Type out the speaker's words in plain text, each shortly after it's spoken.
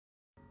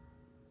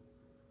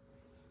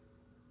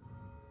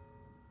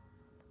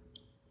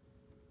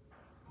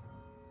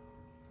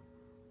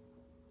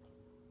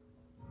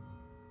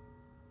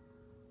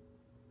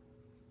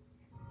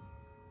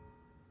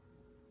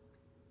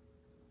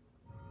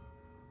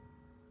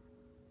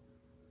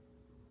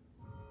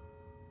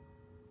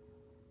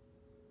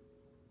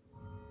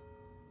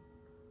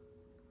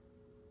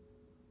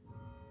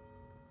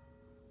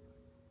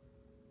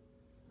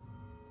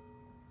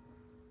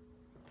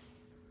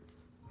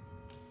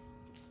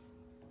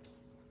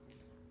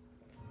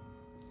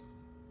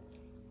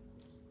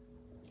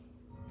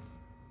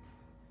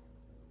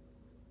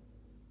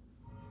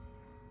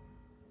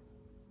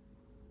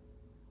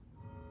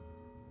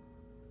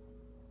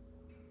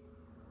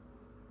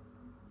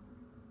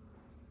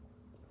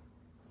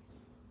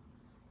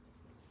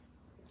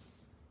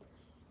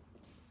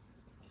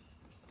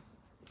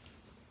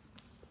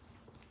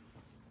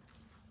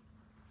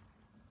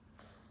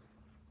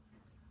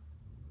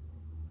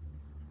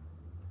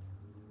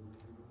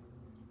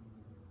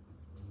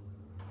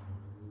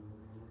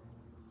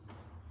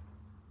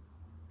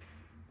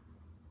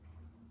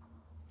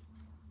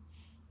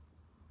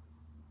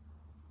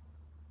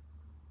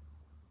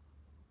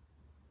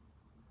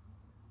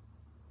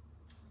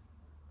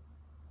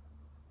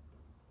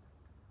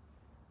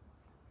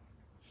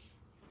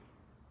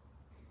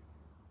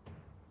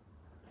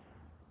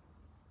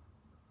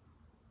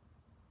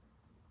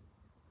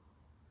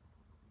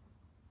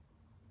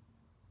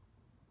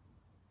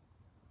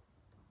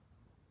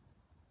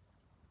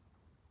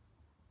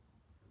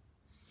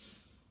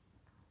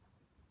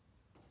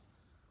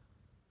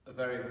A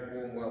very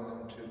warm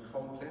welcome to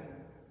Compline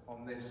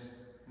on this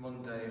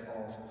Monday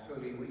of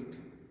Holy Week.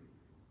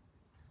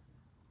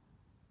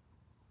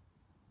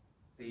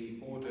 The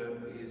order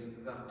is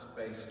that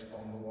based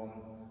on the one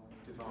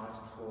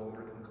devised for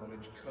Ripon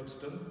College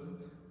Cuddesdon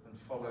and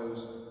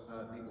follows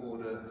the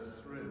order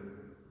through.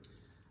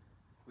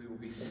 We will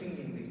be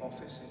singing the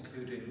office,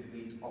 including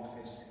the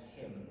office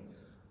hymn.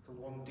 The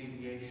one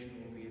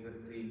deviation will be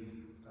that the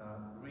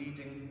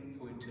reading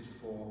appointed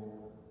for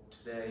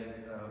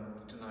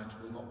tonight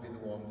will not be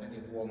any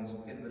of the ones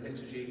in the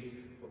liturgy,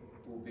 but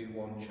will be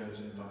one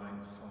chosen by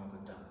Father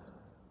Dan.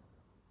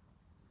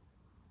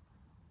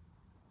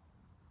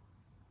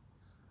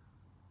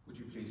 Would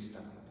you please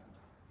stand?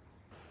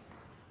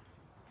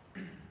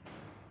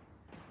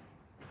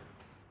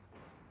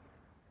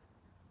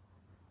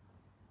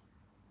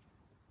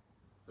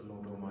 The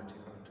Lord Almighty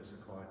grant us a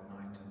quiet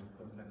night and a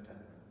perfect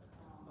end.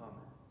 Amen.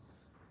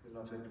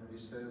 Beloved, be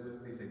sober,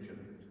 be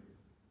vigilant,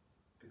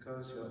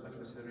 because your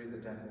adversary the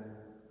devil,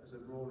 as a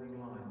roaring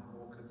lion,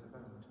 walketh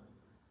about,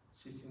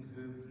 seeking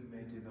whom he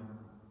may devour.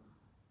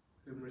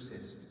 Whom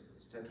resist,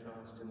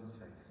 steadfast in the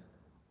faith.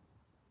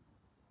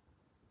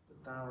 But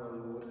thou, O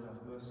Lord,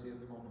 have mercy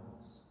upon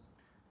us.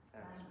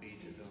 Thanks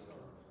be to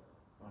God.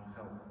 Our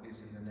help is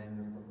in the name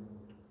of the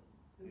Lord,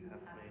 who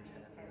hath made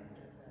heaven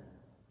and earth.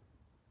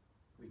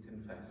 We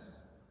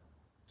confess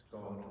to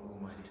God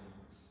Almighty,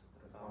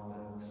 the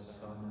Father, the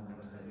Son, and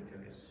the Holy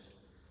Ghost,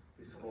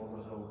 before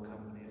the whole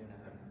company in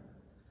heaven,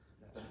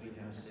 that we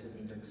have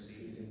sinned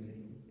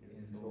exceedingly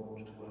in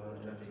thought,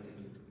 word, and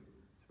deed,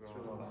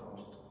 through our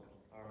fault,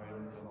 our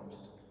own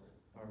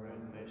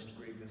most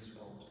grievous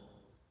fault.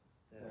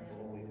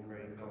 Therefore we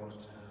pray God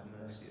to have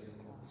mercy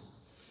upon us.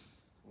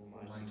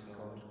 Almighty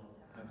God,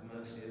 have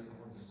mercy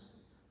upon us,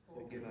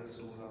 forgive us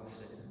all our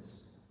sins,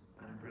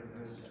 and bring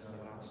us to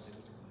everlasting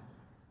life.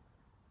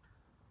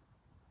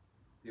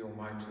 The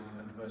Almighty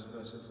and most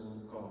merciful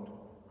God,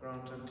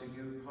 grant unto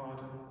you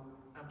pardon,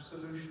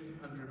 absolution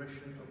and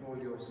remission of all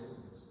your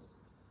sins,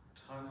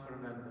 time for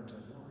amendment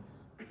of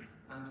life,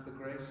 and the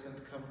grace and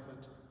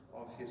comfort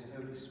of his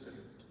Holy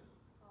Spirit.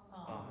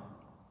 Amen.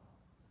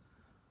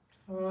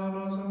 Turn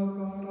us, O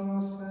God,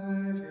 our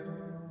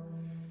Saviour,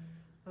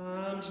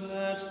 and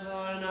let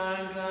thine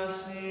anger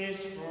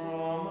cease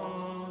from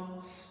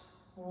us.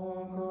 O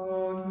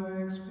God,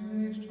 make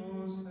speech to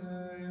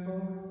save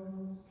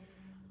us.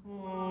 O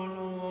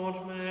Lord,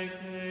 make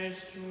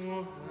haste to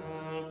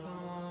help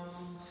us.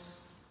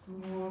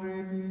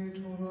 Glory be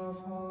to the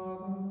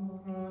Father,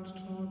 and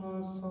to the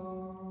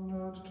Son,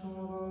 and to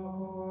the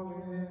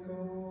Holy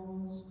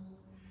Ghost.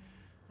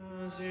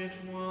 As it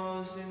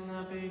was in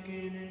the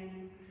beginning,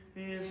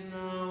 is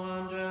now,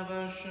 and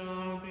ever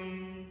shall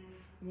be,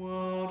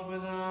 world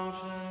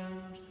without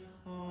end.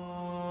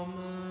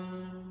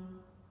 Amen.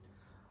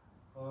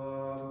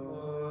 Have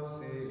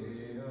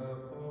mercy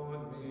upon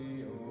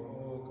me, O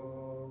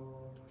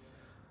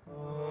God,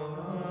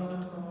 and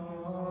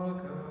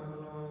hearken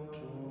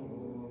unto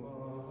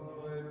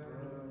my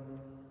prayer.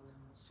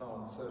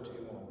 Psalm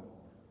 31.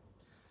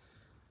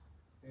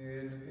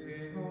 In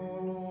thee, O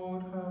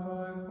Lord, have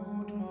I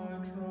put my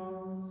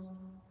trust.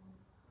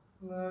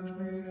 Let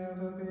me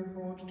never be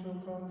put to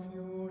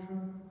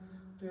confusion.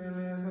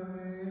 Deliver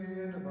me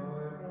in thy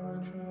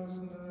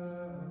righteousness.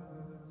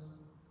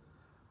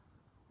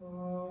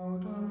 Bow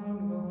down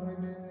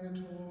thine ear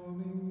to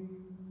me.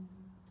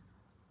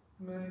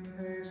 Make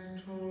haste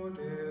to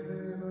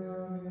deliver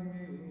me.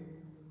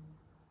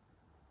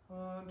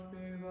 And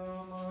be thou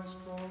my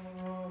strong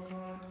rock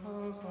and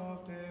house of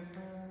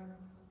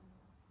defence,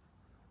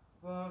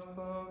 that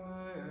thou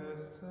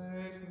mayest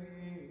save me.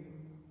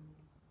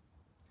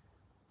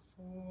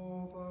 For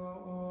thou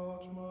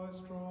art my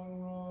strong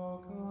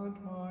rock and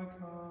my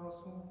castle.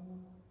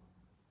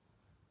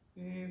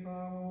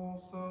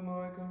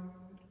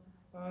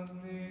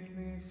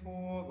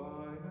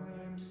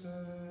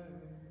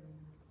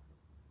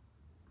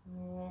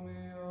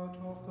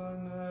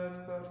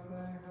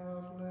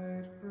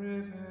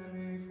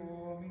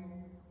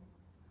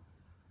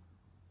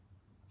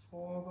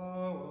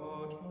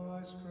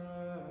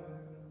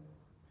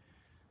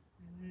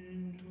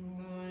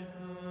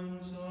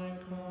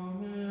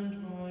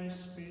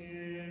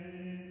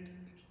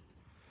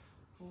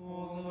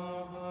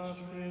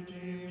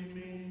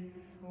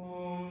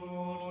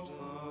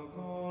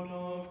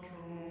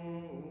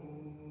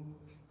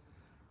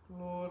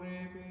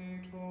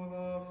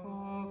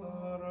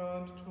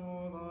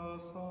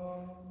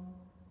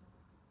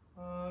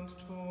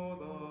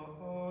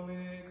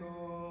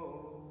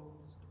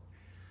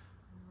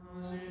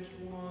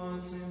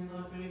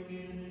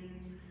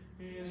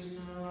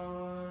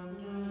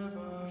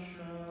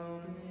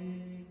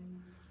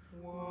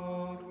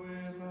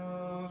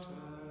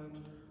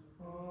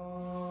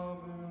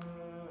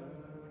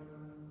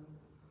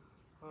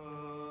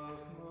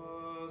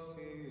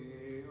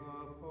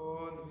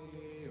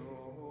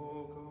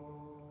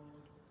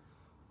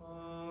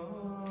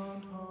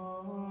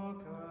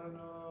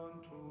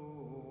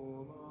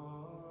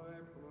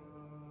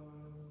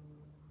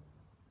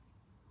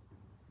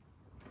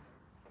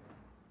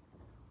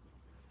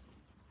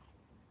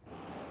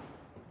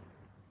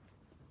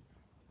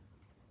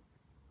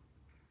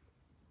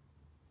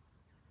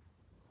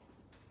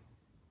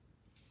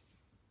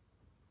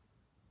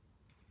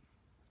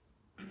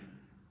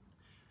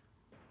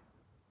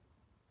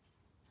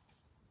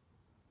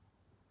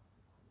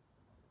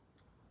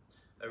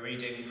 A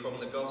reading from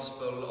the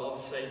Gospel of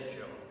St.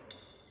 John.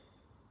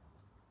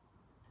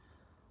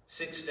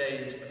 6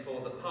 days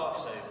before the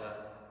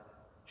Passover,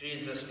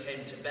 Jesus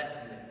came to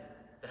Bethany,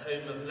 the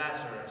home of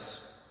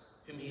Lazarus,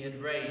 whom he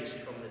had raised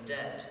from the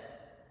dead.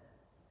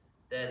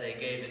 There they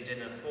gave a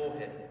dinner for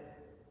him.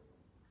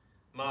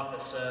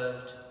 Martha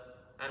served,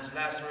 and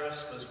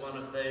Lazarus was one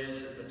of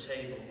those at the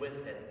table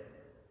with him.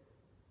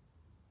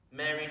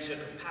 Mary took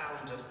a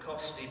pound of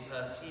costly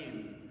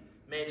perfume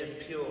made of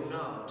pure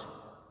nard,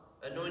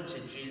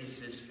 anointed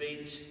Jesus'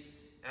 feet,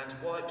 and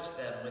wiped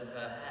them with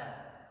her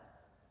hair.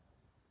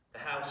 The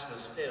house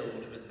was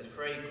filled with the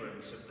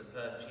fragrance of the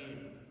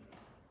perfume.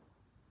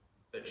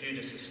 But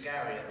Judas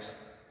Iscariot,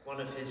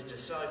 one of his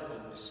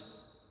disciples,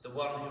 the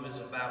one who was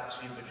about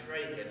to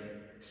betray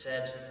him,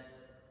 said,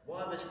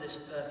 "Why was this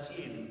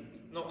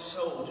perfume not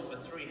sold for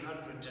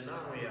 300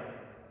 denarii,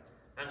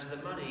 and the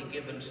money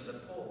given to the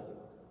poor?"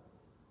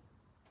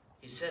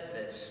 He said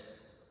this,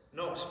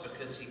 not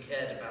because he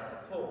cared about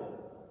the poor,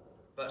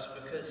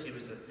 but because he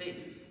was a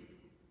thief.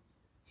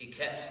 He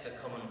kept the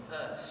common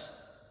purse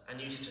and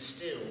used to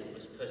steal what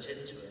was put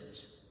into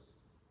it.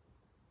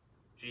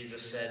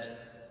 Jesus said,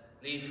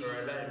 "Leave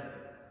her alone.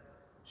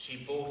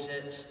 She bought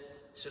it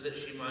so that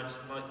she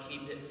might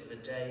keep it for the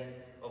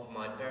day of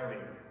my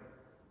burial.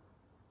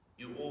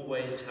 You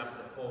always have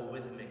the poor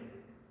with me,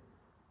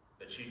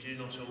 but you do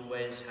not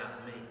always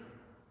have me."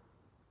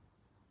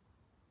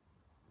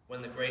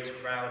 When the great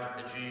crowd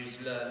of the Jews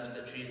learned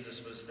that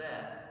Jesus was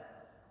there,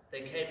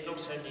 they came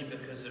not only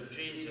because of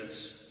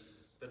Jesus,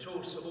 but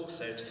also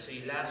to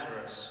see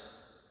Lazarus,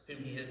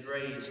 whom he had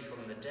raised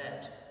from the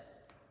dead.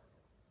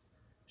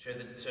 So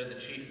the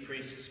chief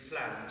priests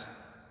planned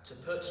to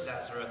put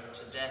Lazarus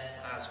to death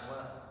as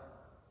well,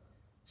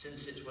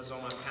 since it was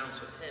on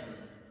account of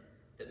him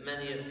that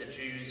many of the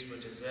Jews were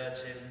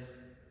deserting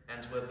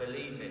and were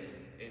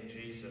believing in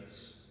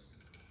Jesus.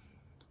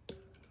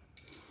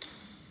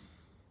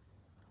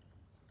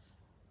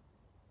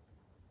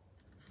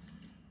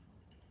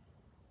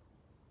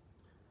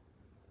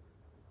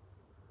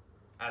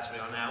 As we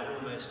are now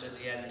almost at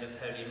the end of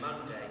Holy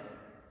Monday,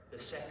 the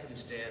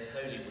second day of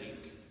Holy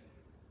Week,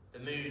 the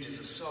mood is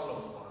a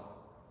solemn one.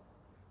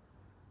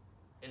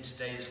 In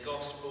today's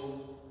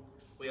Gospel,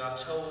 we are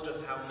told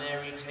of how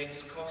Mary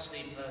takes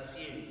costly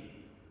perfume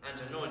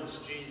and anoints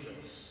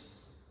Jesus.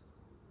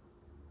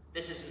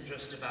 This isn't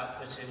just about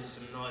putting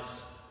some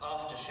nice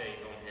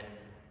aftershave on him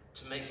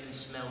to make him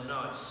smell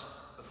nice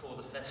before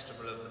the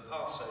festival of the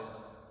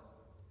Passover.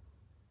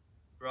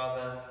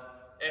 Rather,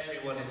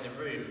 everyone in the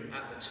room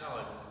at the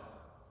time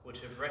would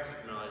have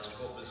recognised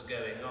what was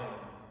going on,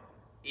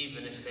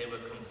 even if they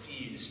were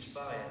confused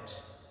by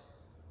it.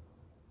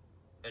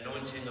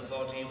 Anointing a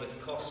body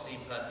with costly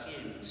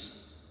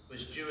perfumes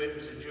was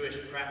a Jewish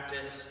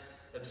practice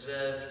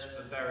observed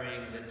for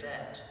burying the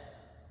dead.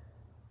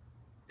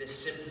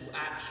 This simple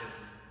action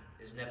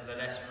is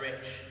nevertheless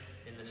rich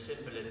in the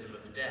symbolism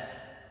of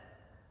death.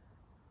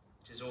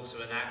 It is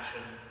also an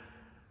action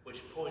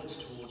which points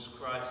towards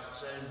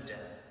Christ's own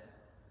death.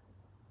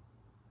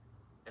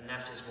 And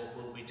that is what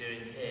we'll be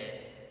doing here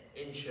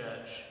in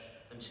church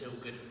until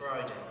Good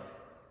Friday,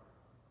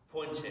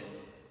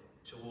 pointing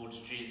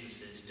towards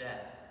Jesus'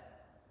 death.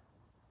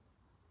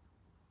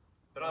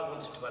 But I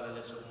want to dwell a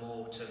little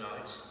more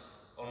tonight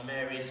on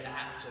Mary's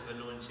act of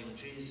anointing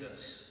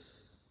Jesus.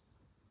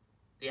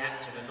 The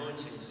act of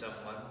anointing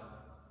someone,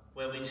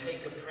 where we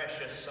take a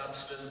precious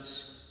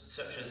substance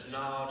such as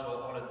nard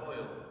or olive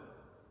oil,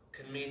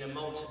 can mean a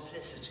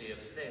multiplicity of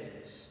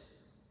things.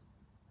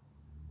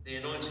 The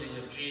anointing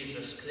of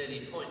Jesus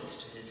clearly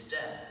points to his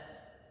death,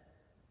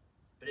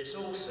 but it's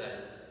also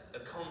a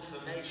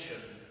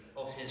confirmation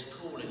of his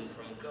calling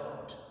from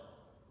God.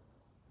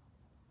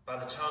 By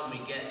the time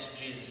we get to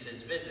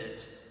Jesus'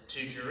 visit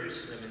to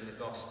Jerusalem in the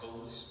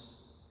Gospels,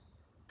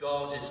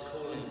 God is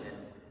calling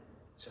him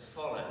to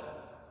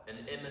follow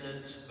an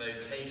imminent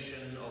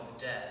vocation of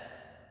death.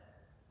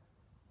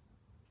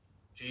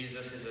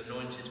 Jesus is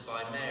anointed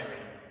by Mary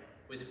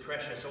with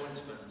precious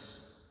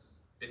ointments,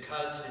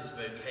 because his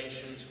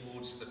vocation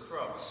towards the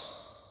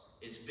cross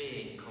is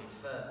being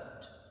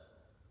confirmed.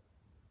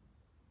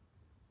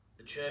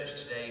 The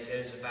Church today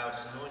goes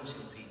about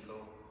anointing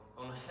people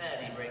on a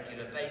fairly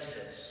regular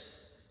basis.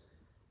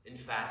 In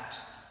fact,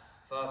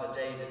 Father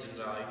David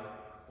and I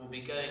will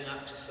be going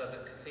up to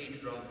Southwark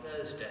Cathedral on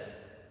Thursday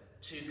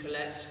to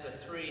collect the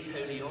 3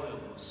 holy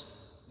oils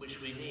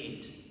which we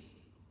need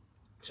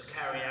to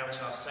carry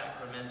out our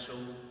sacramental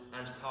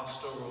and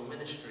pastoral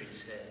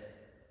ministries here.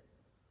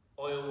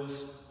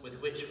 Oils with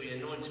which we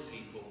anoint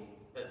people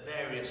at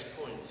various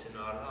points in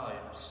our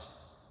lives.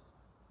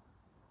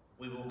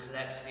 We will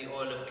collect the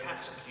oil of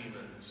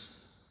catechumens,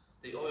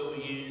 the oil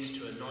used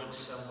to anoint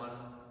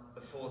someone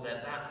before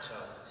they're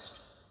baptized.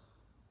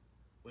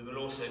 We will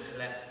also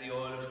collect the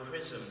oil of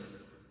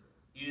chrism,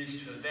 used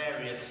for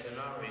various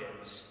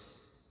scenarios,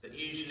 but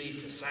usually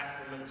for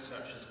sacraments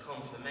such as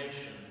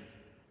confirmation,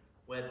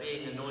 where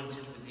being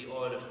anointed with the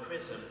oil of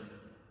chrism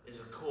is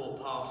a core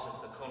part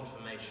of the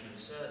confirmation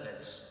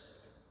service,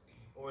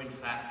 or in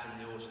fact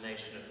in the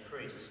ordination of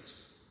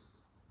priests.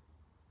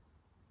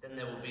 Then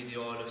there will be the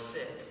oil of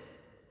sick,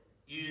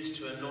 used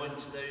to anoint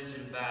those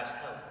in bad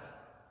health,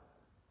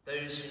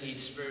 those who need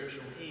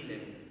spiritual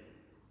healing,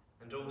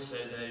 and also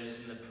those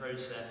in the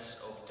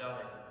process of dying.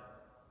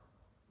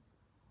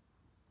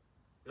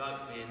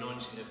 Like the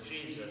anointing of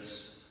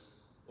Jesus,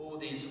 all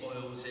these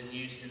oils in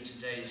use in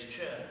today's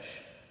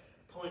church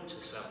point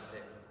to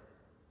something.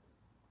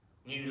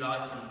 New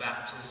life in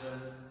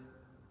baptism,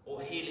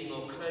 or healing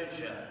or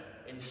closure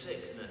in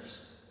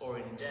sickness or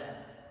in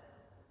death.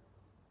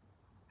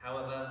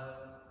 However,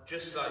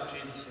 just like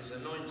Jesus'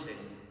 anointing,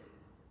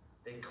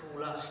 they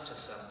call us to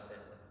something.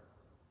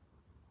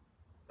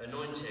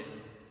 Anointing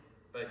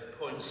both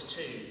points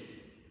to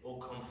or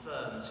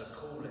confirms a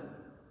calling.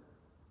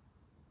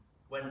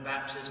 When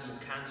baptismal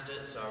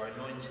candidates are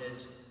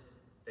anointed,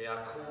 they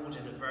are called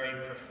in a very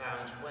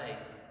profound way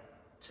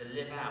to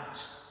live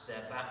out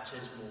their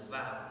baptismal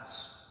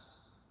vows.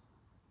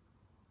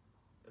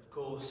 Of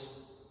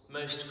course,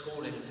 most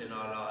callings in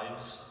our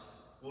lives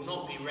will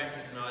not be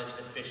recognised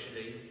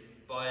officially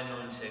by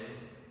anointing,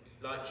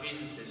 like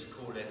Jesus'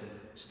 calling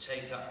to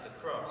take up the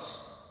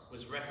cross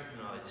was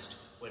recognised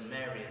when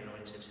Mary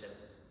anointed him.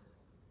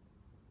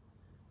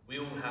 We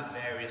all have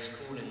various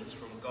callings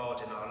from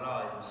God in our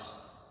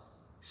lives,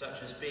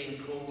 such as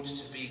being called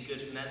to be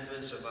good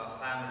members of our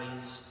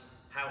families,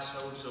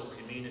 households or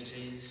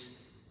communities,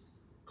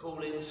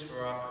 callings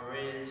for our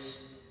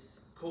careers,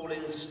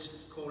 callings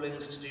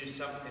to do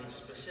something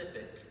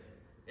specific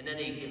in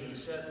any given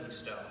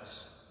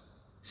circumstance,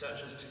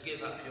 such as to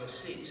give up your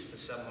seat for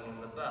someone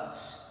on the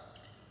bus.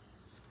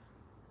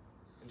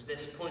 And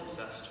this points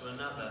us to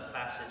another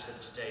facet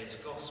of today's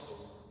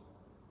gospel.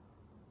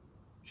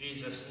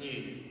 Jesus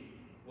knew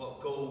what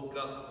God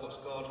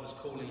was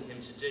calling him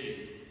to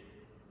do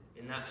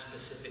in that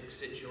specific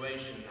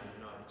situation that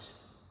night,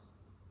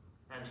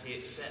 and he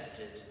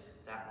accepted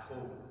that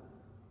call.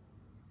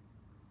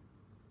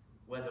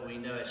 Whether we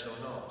know it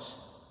or not,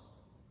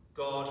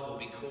 God will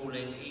be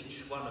calling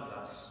each one of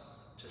us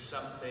to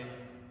something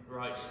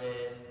right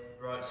here,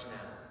 right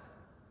now.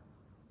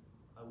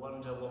 I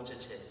wonder what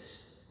it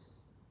is.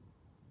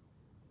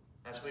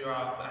 As we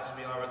are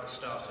at the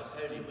start of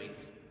Holy Week,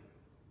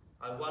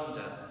 I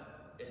wonder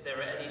if there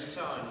are any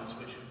signs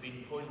which have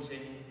been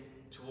pointing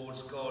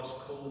towards God's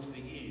call for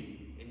you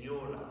in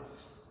your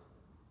life.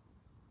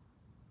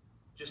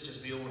 Just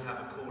as we all have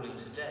a calling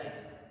today,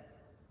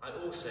 I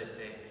also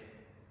think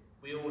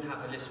we all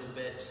have a little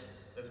bit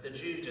of the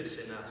Judas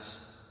in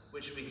us,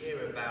 which we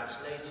hear about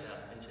later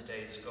in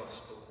today's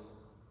Gospel.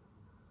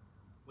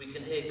 We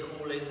can hear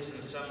callings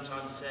and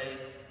sometimes say,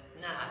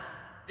 nah,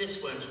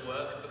 this won't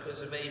work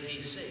because of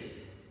ABC.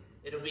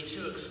 It'll be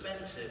too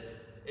expensive,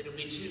 it'll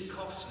be too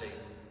costly,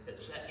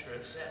 etc.,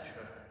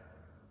 etc.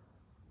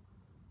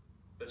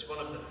 But one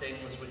of the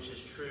things which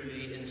is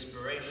truly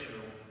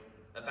inspirational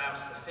about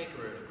the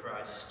figure of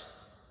Christ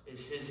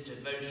is his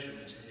devotion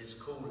to his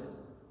calling.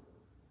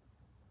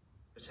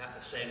 But at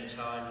the same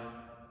time,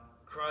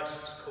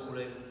 Christ's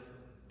calling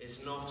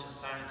is not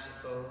a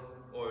fanciful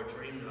or a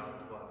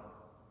dreamlike one.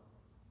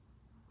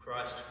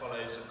 Christ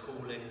follows a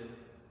calling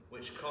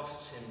which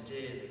costs him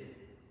dearly,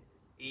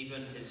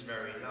 even his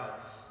very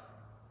life.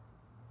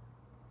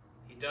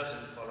 He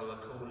doesn't follow a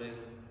calling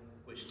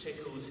which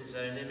tickles his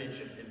own image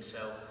of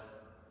himself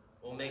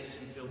or makes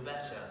him feel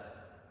better.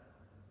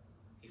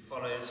 He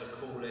follows a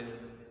calling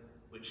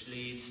which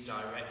leads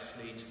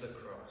directly to the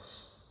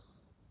cross.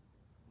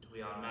 And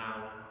we are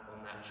now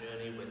on that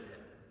journey with him.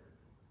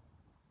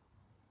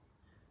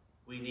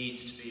 We need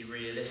to be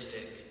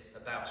realistic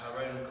about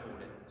our own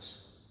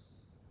callings.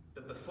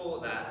 But before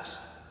that,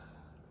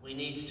 we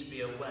need to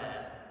be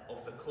aware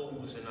of the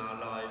calls in our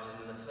lives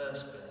in the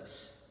first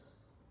place.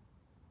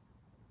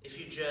 If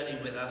you journey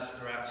with us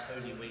throughout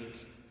Holy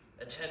Week,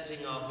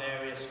 attending our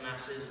various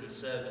masses and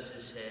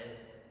services here,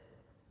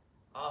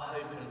 our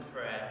hope and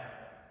prayer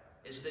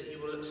is that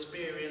you will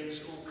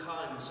experience all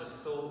kinds of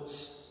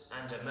thoughts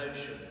and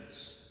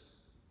emotions.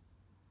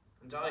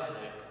 And I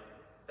hope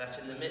that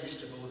in the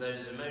midst of all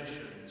those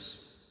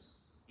emotions,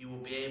 you will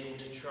be able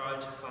to try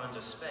to find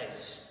a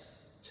space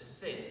to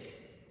think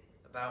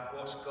about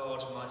what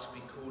God might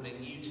be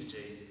calling you to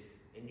do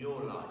in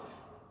your life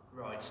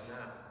right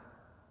now.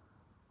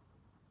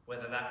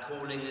 Whether that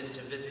calling is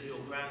to visit your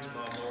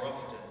grandma more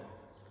often,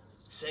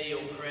 say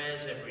your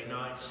prayers every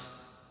night,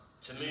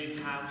 to move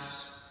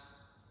house,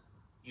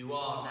 you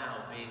are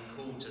now being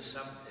called to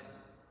something,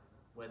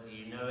 whether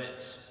you know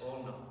it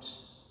or not.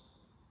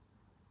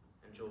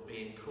 And you're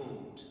being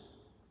called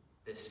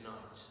this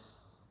night.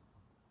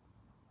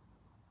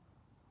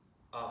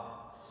 Amen.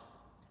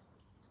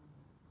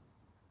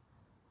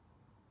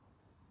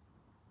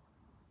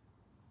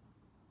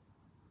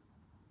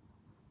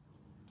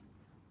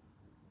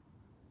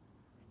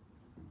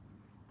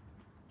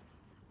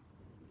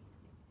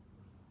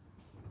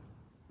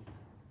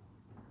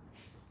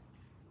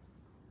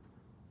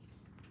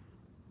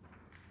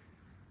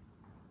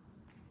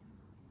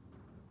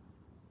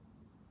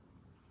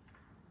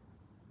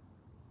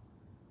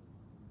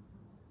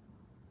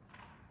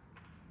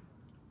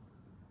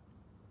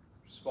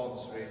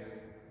 Responsory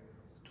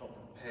at the top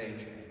of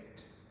page 8.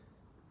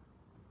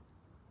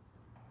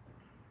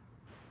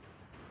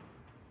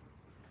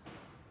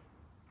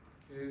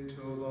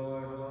 Into thy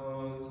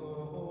hands, O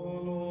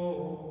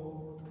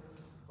Lord,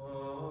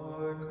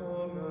 I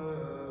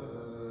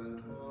commend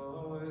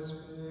my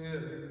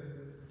spirit.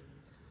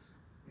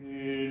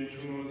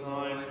 Into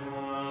thy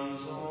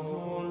hands, O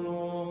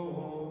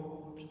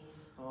Lord,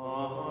 I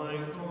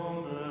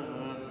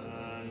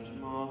commend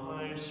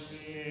my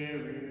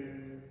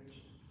spirit.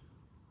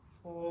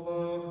 For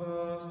thou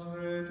hast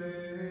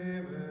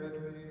redeemed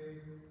me,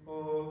 O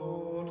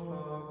Lord,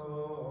 thou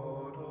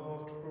God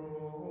of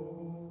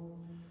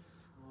truth.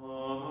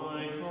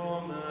 I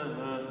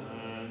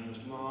commend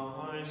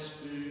my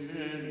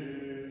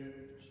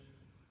spirit.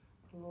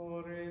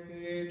 Glory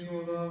be to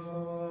the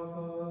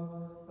Father,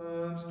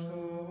 and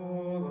to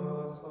the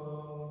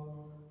Son,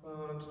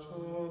 and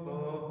to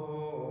the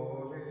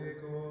Holy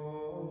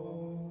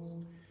Ghost.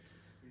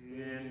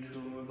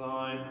 Into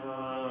thy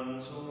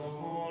hands, O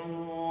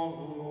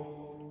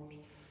Lord,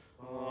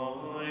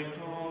 I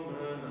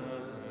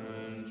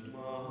commend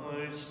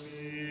my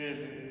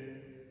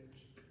spirit.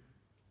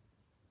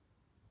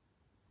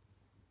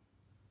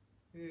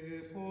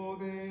 Before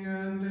the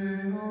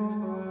ending of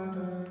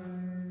the day,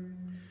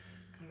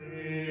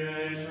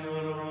 Creator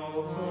of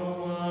the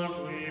world,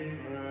 we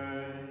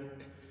pray,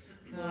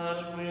 that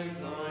with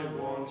thy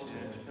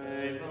wonted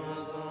favour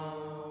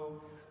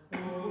thou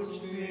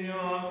wouldst be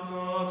our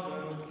God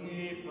and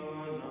keeper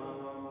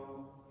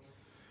now.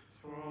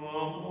 From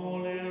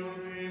all ill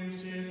dreams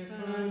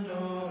defend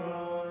our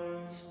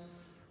eyes,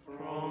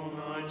 from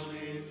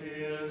nightly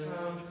fears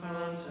and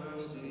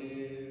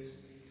fantasies.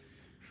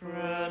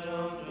 Tread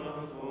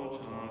underfoot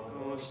our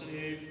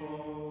ghostly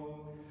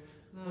foe,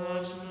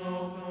 that no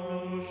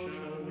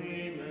pollution we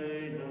may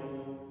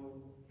know.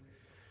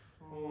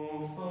 O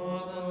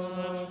Father,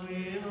 that we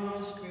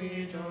ask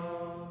thee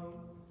done,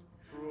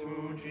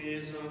 through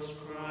Jesus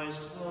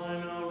Christ,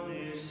 thine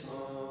only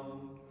Son,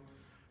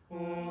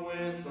 who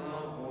with the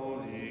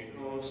Holy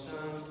Ghost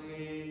and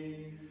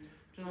thee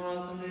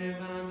doth live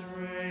and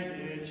reign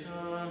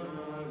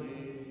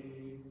eternally.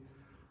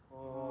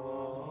 Amen.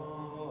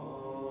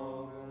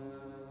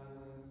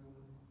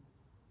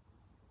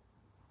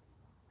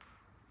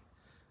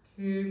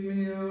 keep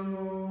me, O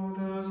Lord,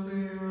 as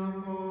the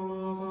apple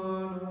of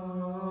thine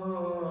eye.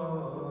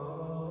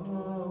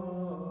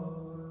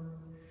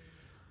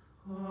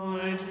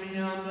 Hide me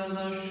under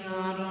the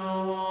shadow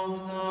of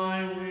thy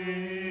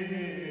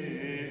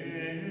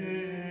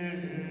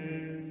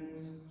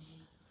wings.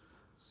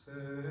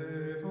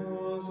 Save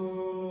us, O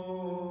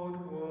Lord,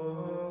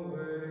 while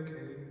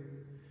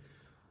waking,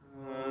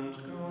 And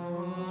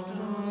guard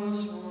us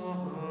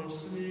while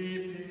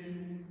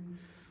sleeping,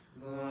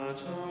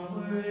 that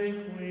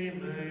awake we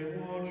may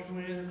watch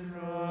with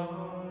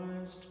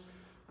Christ,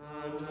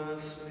 and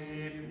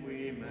asleep we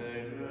may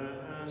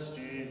rest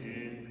in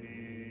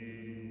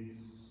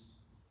peace.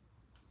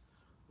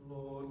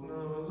 Lord,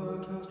 now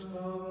lettest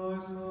thou thy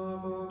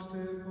servant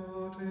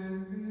depart in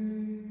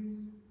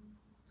peace,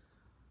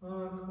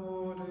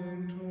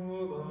 according to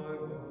thy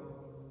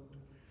word.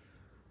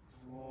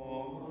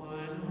 For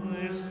mine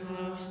eyes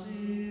have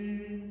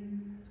seen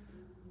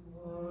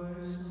thy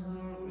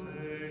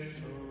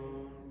salvation,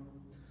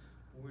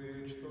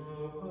 Which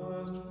thou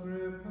hast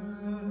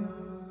prepared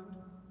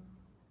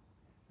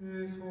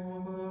before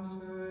the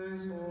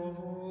face of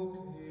all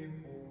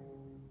people,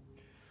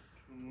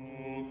 to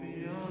be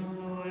a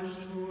light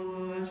to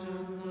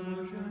lighten the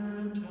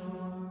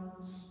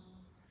Gentiles,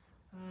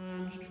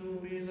 and to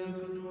be the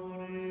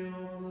glory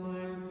of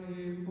thy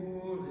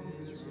people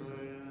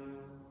Israel.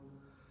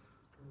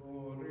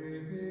 glory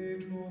be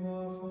to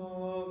the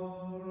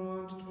Father,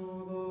 and to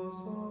the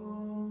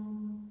Son,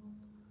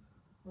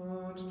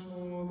 and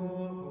to the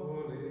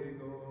Holy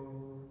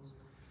Ghost,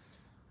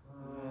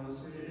 As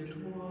it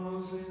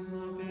was in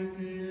the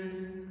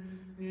beginning,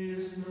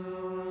 is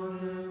now,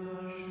 and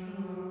ever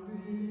shall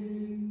be,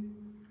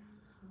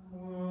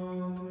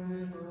 world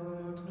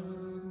without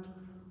end.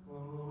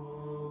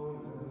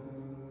 Amen.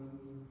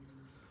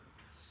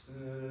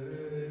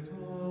 Save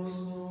us,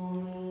 O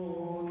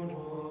Lord,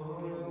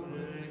 while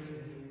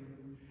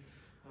waking,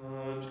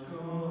 and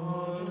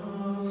guard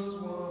us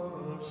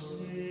while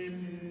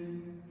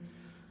sleeping,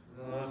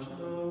 that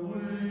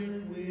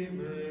awake we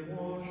may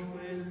watch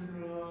with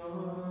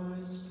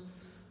Christ,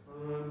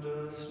 and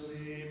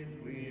asleep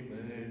we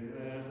may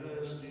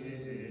rest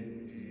in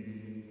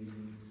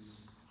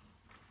peace.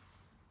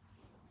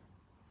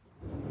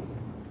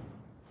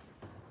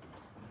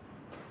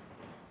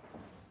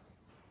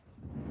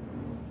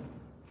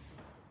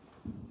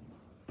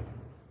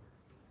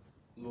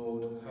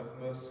 Lord, have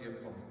mercy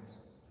upon us.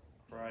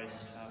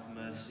 Christ, have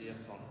mercy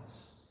upon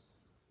us.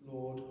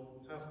 Lord,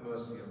 have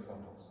mercy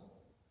upon us.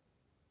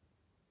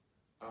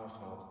 Our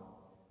Father,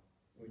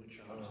 which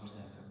art in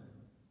heaven,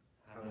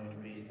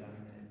 hallowed be thy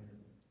name.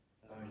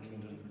 Thy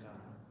kingdom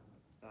come,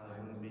 thy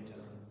will be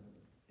done,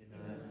 in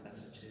earth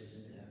as it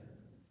is in heaven.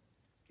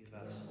 Give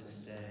us this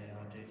day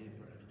our daily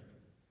bread,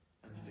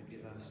 and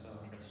forgive us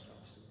our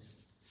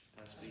trespasses,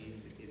 as we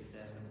forgive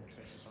them who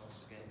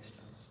trespass against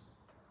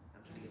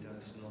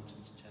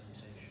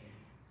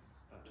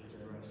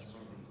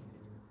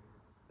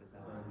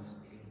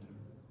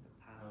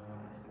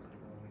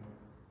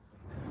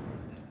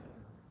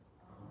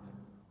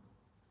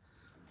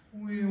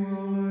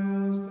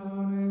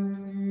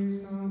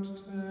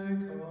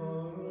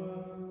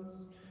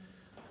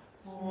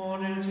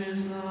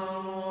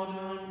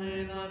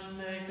and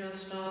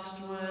makest us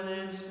dwell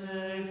in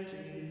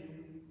safety.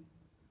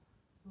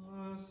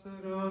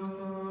 Blessed art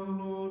thou,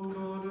 Lord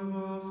God of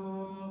our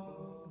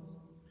fathers,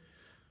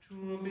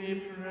 To be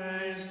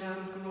praised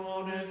and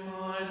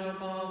glorified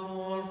above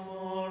all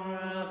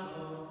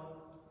forever.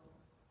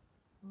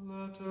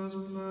 let us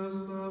bless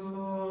the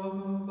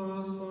Father,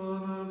 the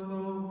Son, and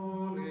the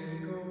Holy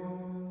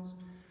Ghost.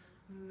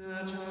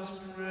 Let us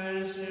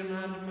praise him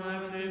and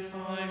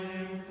magnify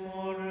him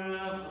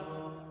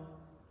forever.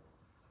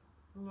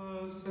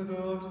 Blessed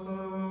art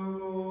thou, O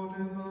Lord,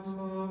 in the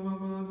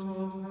firmament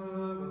of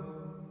heaven.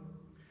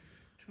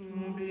 To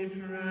be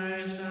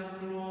praised and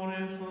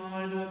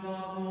glorified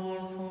above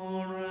all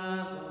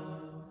forever.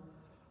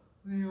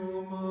 The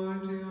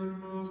Almighty and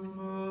most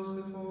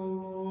merciful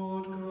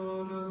Lord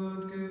guard us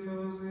and give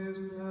us his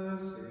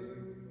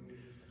blessing.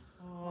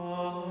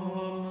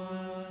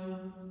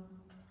 Amen.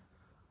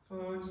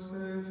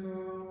 Vouchsafe, O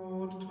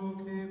Lord,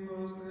 to keep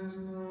us this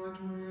night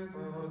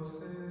without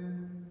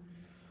sin.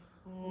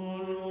 O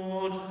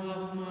Lord,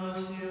 have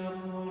mercy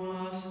upon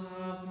us,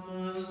 have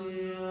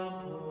mercy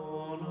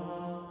upon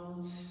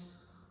us.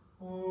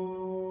 O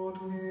Lord,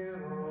 hear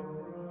our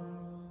prayer.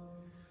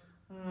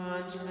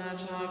 And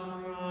let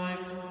our cry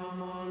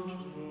come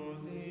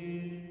unto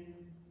thee.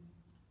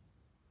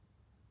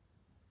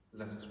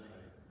 Let us pray.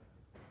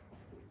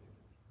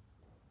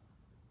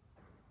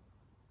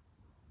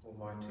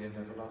 Almighty and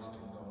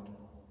everlasting God,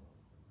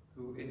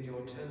 who in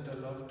your tender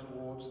love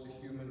towards the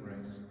human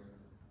race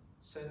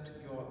sent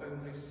your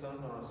only Son,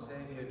 our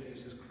Saviour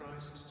Jesus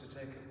Christ, to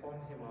take upon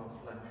him our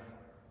flesh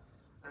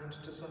and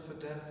to suffer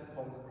death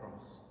upon the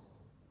cross,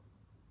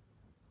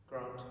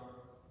 grant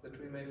that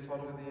we may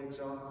follow the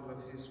example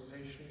of his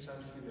patience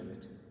and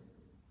humility,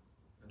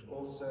 and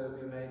also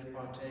be made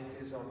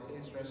partakers of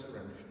his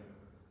resurrection,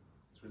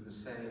 through the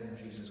same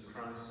Jesus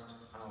Christ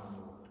our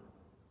Lord.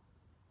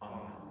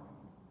 Amen.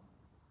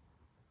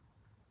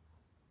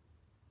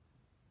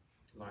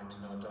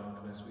 Lighten our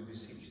darkness, we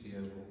beseech thee,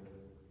 O Lord,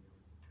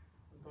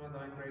 and by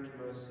thy great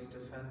mercy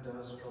defend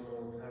us from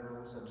all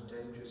perils and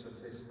dangers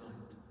of this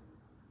night,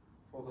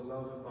 for the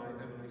love of thy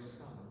only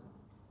Son,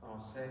 our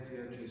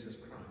Saviour Jesus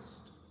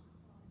Christ.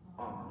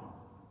 Amen.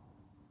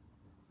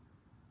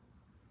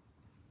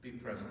 Be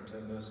present,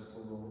 O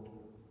merciful Lord,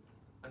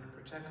 and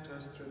protect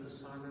us through the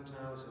silent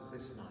hours of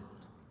this night,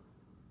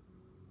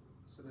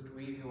 so that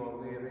we who are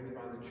wearied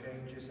by the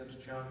changes and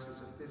chances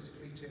of this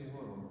fleeting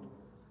world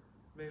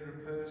may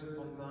repose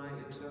upon thy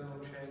eternal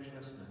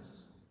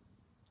changelessness,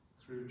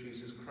 through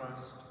Jesus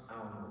Christ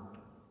our Lord.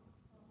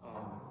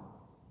 Amen.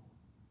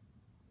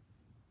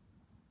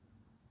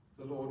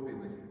 The Lord be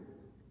with you.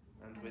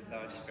 And with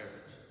thy spirit.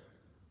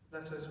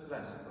 Let us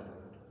bless the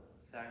Lord.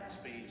 Thanks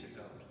be to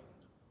God.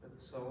 Let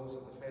the souls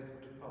of the faithful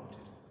departed,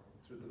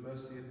 through the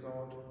mercy of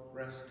God,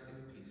 rest in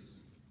peace.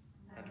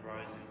 And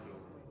rise in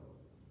glory.